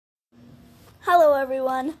Hello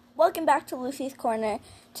everyone, welcome back to Lucy's Corner.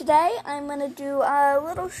 Today I'm going to do a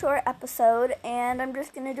little short episode and I'm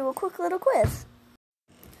just going to do a quick little quiz.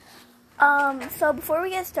 So before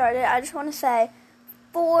we get started, I just want to say,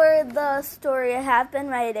 for the story I have been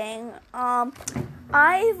writing,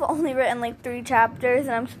 I've only written like 3 chapters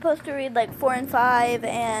and I'm supposed to read like 4 and 5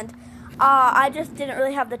 and I just didn't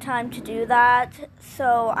really have the time to do that,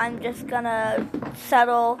 so I'm just going to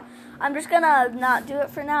settle. I'm just going to not do it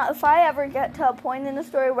for now. If I ever get to a point in the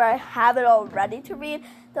story where I have it all ready to read,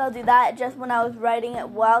 then I'll do that. Just when I was writing it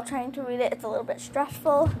while trying to read it, it's a little bit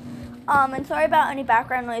stressful. And sorry about any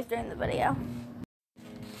background noise during the video.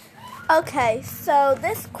 Okay, so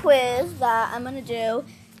this quiz that I'm going to do,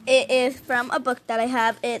 it is from a book that I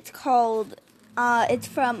have. It's from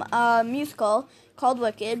a musical called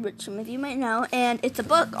Wicked, which some of you might know. And it's a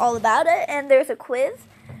book all about it, and there's a quiz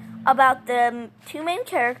about the 2 main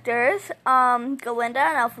characters, Glinda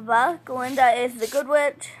and Elphaba. Glinda is the Good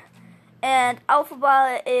Witch, and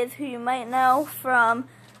Elphaba is who you might know from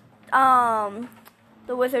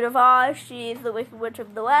The Wizard of Oz. She's the Wicked Witch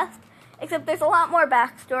of the West. Except there's a lot more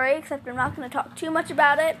backstory, except I'm not going to talk too much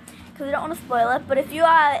about it, because I don't want to spoil it. But if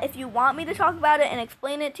you want me to talk about it and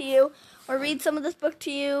explain it to you, or read some of this book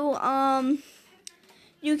to you,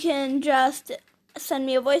 you can just send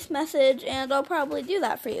me a voice message, and I'll probably do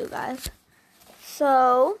that for you guys.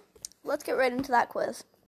 So, let's get right into that quiz.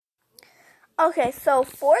 Okay, so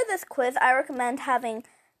for this quiz, I recommend having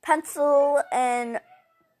pencil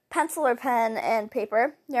or pen and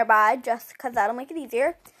paper nearby, just because that'll make it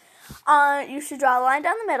easier. You should draw a line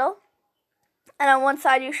down the middle, and on one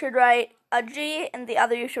side you should write a G, and the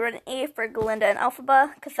other you should write an E for Glinda and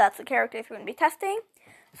Elphaba, because that's the characters we're going to be testing.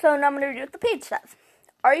 So now I'm going to read what the page says.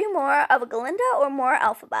 Are you more of a Glinda or more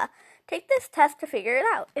Elphaba? Take this test to figure it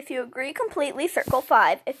out. If you agree completely, circle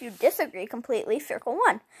 5. If you disagree completely, circle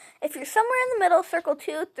 1. If you're somewhere in the middle, circle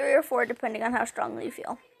 2, 3, or 4, depending on how strongly you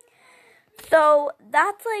feel. So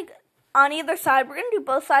that's like on either side. We're going to do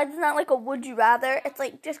both sides. It's not like a would you rather. It's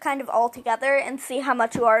like just kind of all together and see how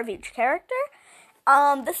much you are of each character.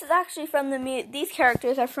 This is actually from these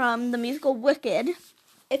characters are from the musical Wicked.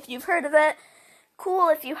 If you've heard of it, cool.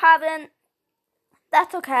 If you haven't,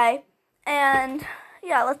 that's okay. And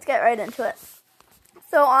yeah, let's get right into it.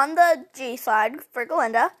 So on the G side for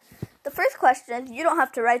Glinda, the first question is, you don't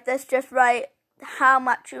have to write this, just write how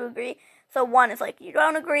much you agree. So 1 is like you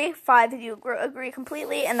don't agree, 5 is you agree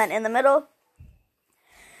completely, and then in the middle.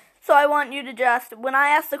 So I want you to just, when I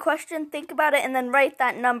ask the question, think about it and then write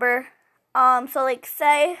that number. So like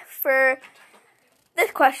say for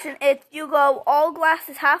this question, if you go all glass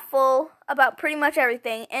is half full about pretty much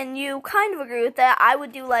everything, and you kind of agree with that, I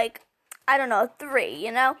would do like, I don't know, 3,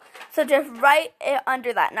 So just write it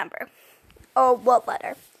under that number. Or what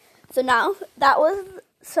letter. So now,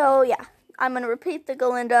 yeah. I'm going to repeat the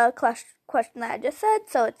Glinda question that I just said.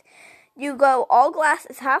 So it's, you go all glass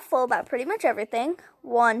is half full about pretty much everything.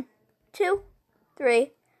 1, 2,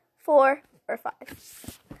 3, 4, or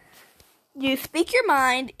 5. You speak your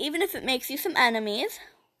mind, even if it makes you some enemies.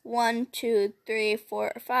 1, 2, 3,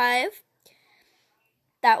 4, or 5.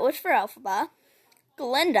 That was for Elphaba.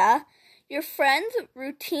 Glinda, your friends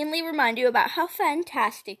routinely remind you about how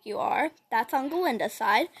fantastic you are. That's on Glinda's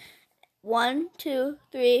side. 1, 2,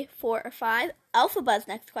 3, 4, or 5. Elphaba's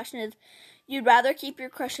next question is, you'd rather keep your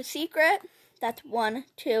crush a secret. That's 1,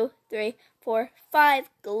 2, 3, 4, 5.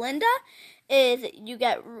 Glinda is, you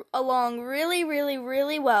get along really, really,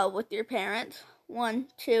 really well with your parents. 1,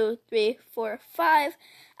 2, 3, 4, 5.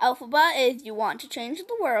 Elphaba is, you want to change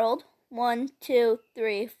the world. 1, 2,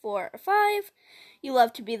 3, 4, or 5. You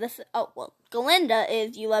love to be Glinda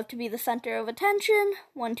is, you love to be the center of attention.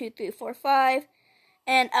 1, 2, 3, 4, 5.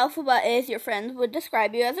 And Elphaba is, your friends would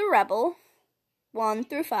describe you as a rebel. 1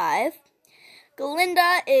 through 5.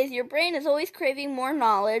 Glinda is, your brain is always craving more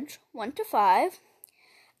knowledge. 1 to 5.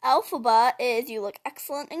 Elphaba is, you look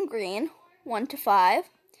excellent in green. 1 to 5.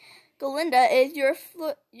 Glinda is,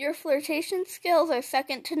 your flirtation skills are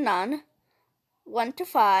second to none. 1 to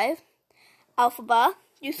 5. Elphaba,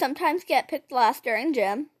 you sometimes get picked last during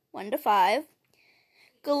gym. 1 to 5.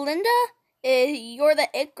 Glinda is, you're the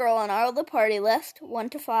it girl on all the party list. 1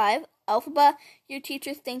 to 5. Elphaba, your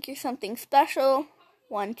teachers think you're something special.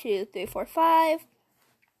 1, 2, 3, 4, 5.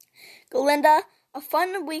 Glinda, a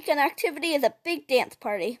fun weekend activity is a big dance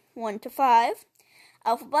party. 1 to 5.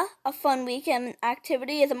 Elphaba, a fun weekend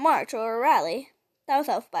activity is a march or a rally. That was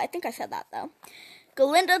Elphaba. I think I said that though.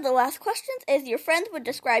 Glinda, the last question is, your friends would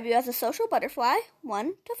describe you as a social butterfly.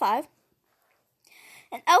 1 to 5.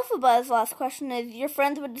 And Elphaba's last question is, your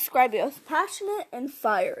friends would describe you as passionate and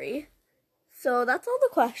fiery. So that's all the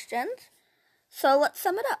questions. So let's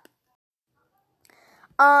sum it up.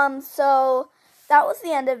 So that was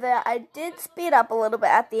the end of it. I did speed up a little bit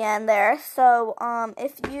at the end there. So,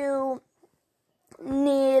 if you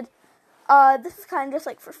need, this is kind of just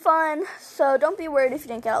like for fun. So don't be worried if you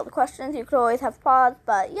didn't get all the questions. You could always have pause,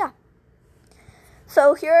 but yeah.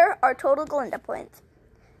 So here are total Galinda points.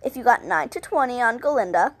 If you got 9 to 20 on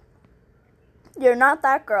Galinda, you're not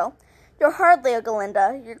that girl. You're hardly a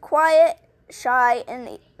Galinda. You're quiet, shy,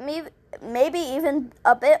 and maybe even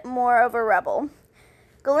a bit more of a rebel.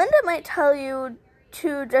 Galinda might tell you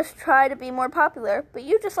to just try to be more popular, but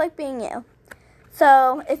you just like being you.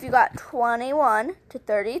 So, if you got 21 to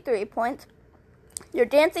 33 points, you're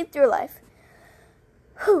dancing through life.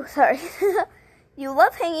 Whew, sorry. You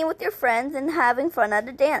love hanging with your friends and having fun at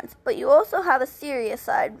a dance, but you also have a serious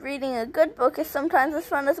side. Reading a good book is sometimes as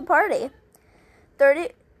fun as a party.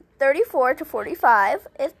 34 to 45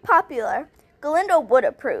 is popular. Galinda would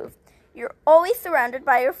approve. You're always surrounded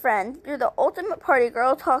by your friends. You're the ultimate party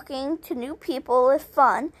girl. Talking to new people is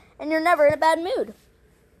fun, and you're never in a bad mood.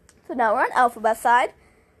 So now we're on Elphaba side.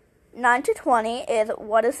 9 to 20 is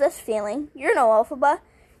what is this feeling? You're no Elphaba.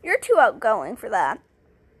 You're too outgoing for that.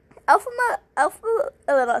 Elphaba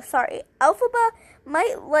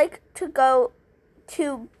might like to go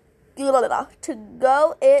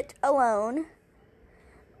it alone,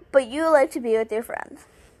 but you like to be with your friends.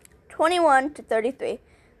 21 to 33.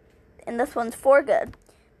 And this one's for good.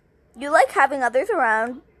 You like having others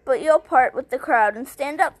around, but you'll part with the crowd and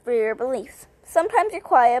stand up for your beliefs. Sometimes you're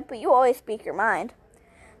quiet, but you always speak your mind.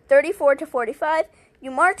 34 to 45,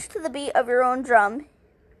 you march to the beat of your own drum,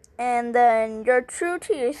 and then you're true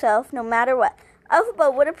to yourself no matter what.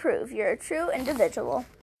 Elphaba would approve. You're a true individual.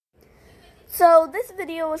 So this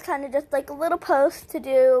video was kind of just like a little post to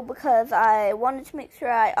do because I wanted to make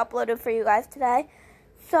sure I uploaded for you guys today.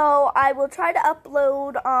 So I will try to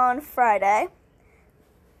upload on Friday,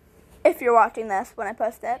 if you're watching this when I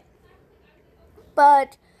post it.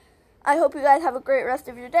 But I hope you guys have a great rest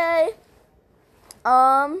of your day.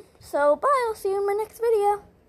 So bye, I'll see you in my next video.